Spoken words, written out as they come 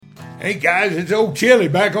Hey guys, it's old Chili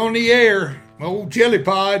back on the air. Old Chili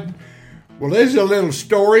Pod. Well, this is a little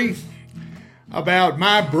story about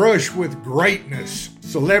my brush with greatness,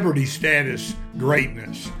 celebrity status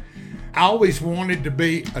greatness. I always wanted to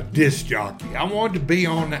be a disc jockey. I wanted to be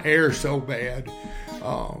on the air so bad.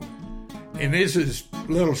 And this is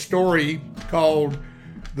a little story called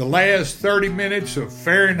The Last 30 Minutes of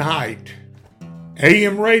Ferrin Height.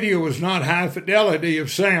 AM radio was not high fidelity of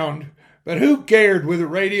sound, but who cared with the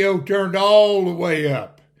radio turned all the way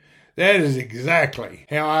up? That is exactly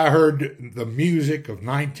how I heard the music of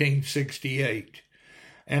 1968.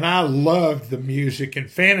 And I loved the music and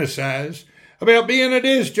fantasized about being a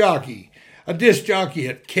disc jockey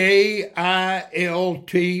at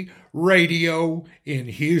KILT Radio in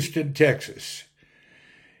Houston, Texas.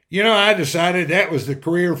 You know, I decided that was the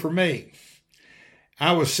career for me.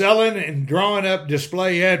 I was selling and drawing up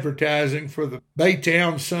display advertising for the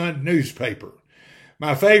Baytown Sun newspaper.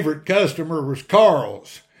 My favorite customer was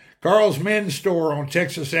Carl's men's store on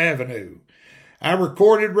Texas Avenue. I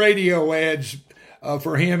recorded radio ads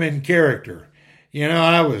for him in character. You know,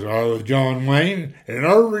 I was John Wayne and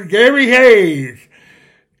over Gary Hayes,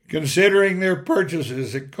 considering their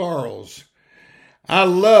purchases at Carl's. I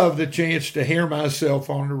loved the chance to hear myself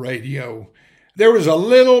on the radio. There was a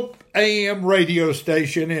little AM radio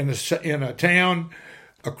station in a town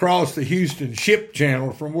across the Houston Ship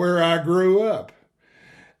Channel from where I grew up.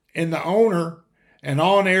 And the owner and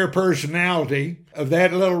on-air personality of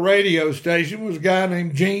that little radio station was a guy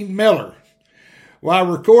named Gene Miller. While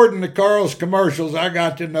recording the Carl's commercials, I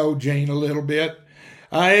got to know Gene a little bit.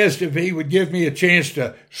 I asked if he would give me a chance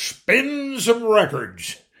to spin some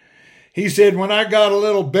records. He said when I got a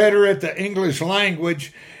little better at the English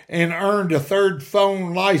language and earned a third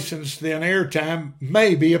phone license, then airtime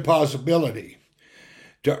may be a possibility.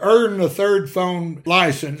 To earn the third phone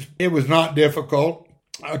license, it was not difficult.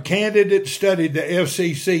 A candidate studied the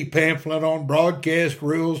FCC pamphlet on broadcast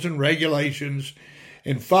rules and regulations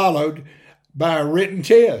and followed by a written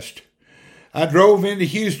test. I drove into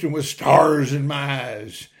Houston with stars in my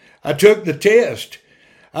eyes. I took the test.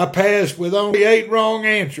 I passed with only 8 wrong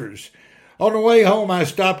answers. On the way home, I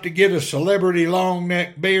stopped to get a celebrity long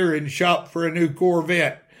neck beer and shop for a new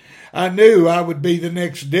Corvette. I knew I would be the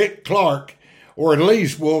next Dick Clark, or at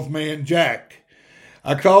least Wolfman Jack.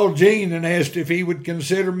 I called Gene and asked if he would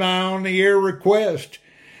consider my on-the-air request.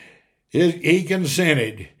 He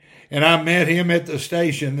consented, and I met him at the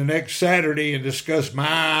station the next Saturday and discussed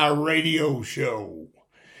my radio show.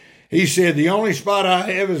 He said, the only spot I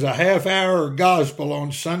have is a half-hour of gospel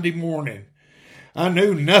on Sunday morning. I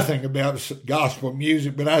knew nothing about gospel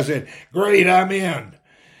music, but I said, great, I'm in.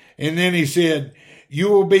 And then he said, you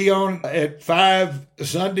will be on at 5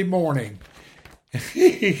 Sunday morning,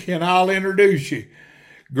 and I'll introduce you.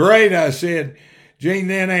 Great, I said. Gene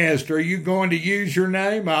then asked, are you going to use your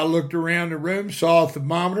name? I looked around the room, saw a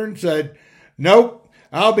thermometer, and said, nope,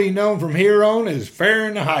 I'll be known from here on as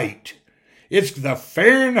Ferrin Height. It's the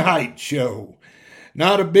Ferrin Height Show.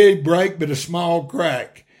 Not a big break, but a small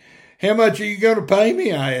crack. How much are you going to pay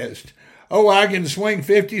me? I asked. Oh, I can swing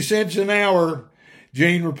 50 cents an hour.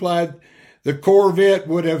 Gene replied, the Corvette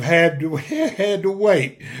would have had to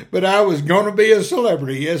wait, but I was going to be a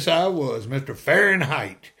celebrity. Yes, I was, Mr. Ferrin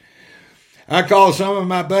Height. I called some of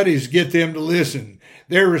my buddies to get them to listen.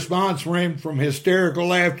 Their response ranged from hysterical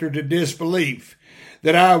laughter to disbelief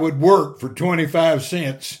that I would work for 25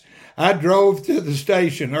 cents. I drove to the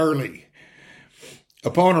station early.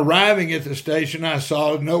 Upon arriving at the station, I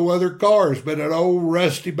saw no other cars but an old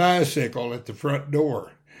rusty bicycle at the front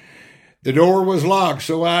door. The door was locked,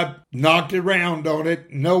 so I knocked around on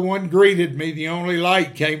it. No one greeted me. The only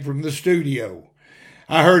light came from the studio.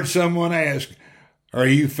 I heard someone ask, are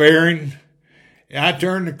you Ferrin? I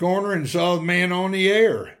turned the corner and saw the man on the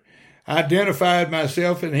air. I identified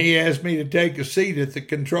myself, and he asked me to take a seat at the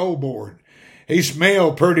control board. He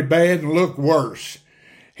smelled pretty bad and looked worse.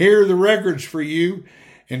 Here are the records for you,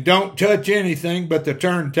 and don't touch anything but the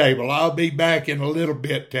turntable. I'll be back in a little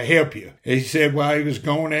bit to help you, he said while he was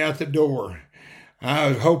going out the door. I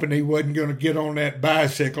was hoping he wasn't going to get on that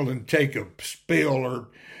bicycle and take a spill or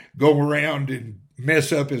go around and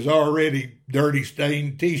mess up his already dirty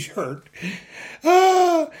stained T-shirt.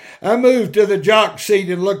 I moved to the jock seat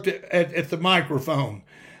and looked at the microphone.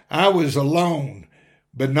 I was alone,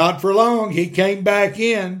 but not for long. He came back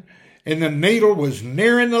in, and the needle was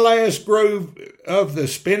nearing the last groove of the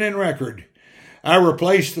spinning record. I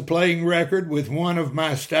replaced the playing record with one of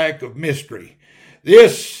my stack of mystery.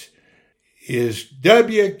 This is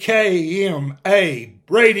WKMA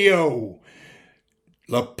Radio,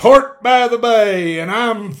 LaPorte by the Bay, and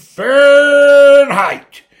I'm Ferrin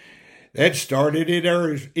Height. That started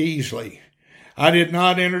it easily. I did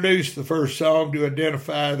not introduce the first song to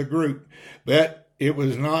identify the group, but it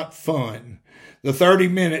was not fun. The 30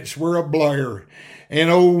 minutes were a blur, and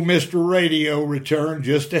old Mr. Radio returned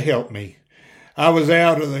just to help me. I was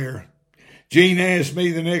out of there. Gene asked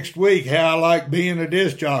me the next week how I liked being a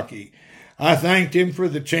disc jockey. I thanked him for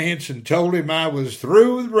the chance and told him I was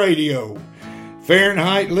through with radio. Ferrin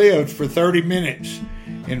Height lived for 30 minutes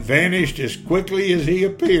and vanished as quickly as he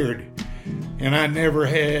appeared. And I never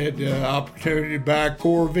had the opportunity to buy a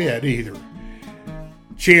Corvette either.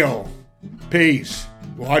 Chill. Peace.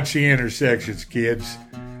 Watch the intersections, kids.